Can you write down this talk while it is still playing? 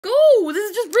this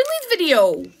is just Brynleigh's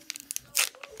video.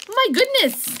 Oh my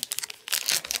goodness.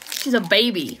 She's a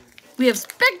baby. We have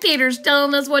spectators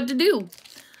telling us what to do.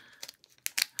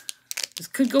 This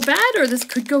could go bad, or this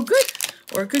could go good,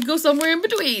 or it could go somewhere in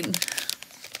between.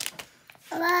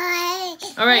 All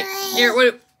right, here,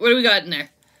 what do we got in there?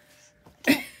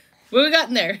 What do we got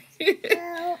in there?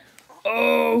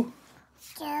 Oh.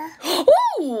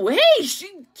 Oh, hey, she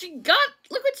got,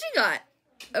 look what she got.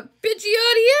 A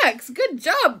Pidgeotto X. Good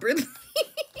job, Brynleigh.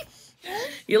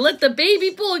 You let the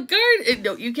baby pull a card.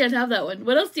 No, you can't have that one.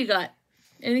 What else do you got?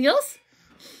 Anything else?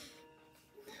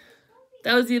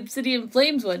 That was the Obsidian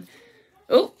Flames one.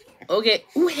 Oh, okay.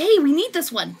 Oh, hey, we need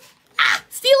this one. Ah,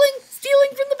 stealing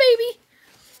from the baby.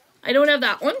 I don't have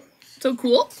that one. So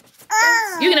cool.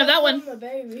 You can have that one.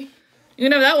 You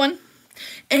can have that one.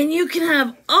 And you can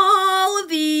have all of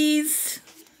these.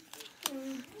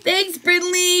 Thanks,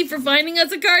 Brynleigh, for finding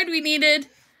us a card we needed.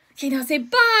 Okay, now say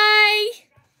bye.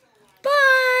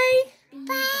 Bye.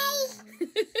 Bye.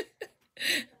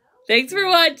 Thanks for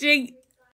watching.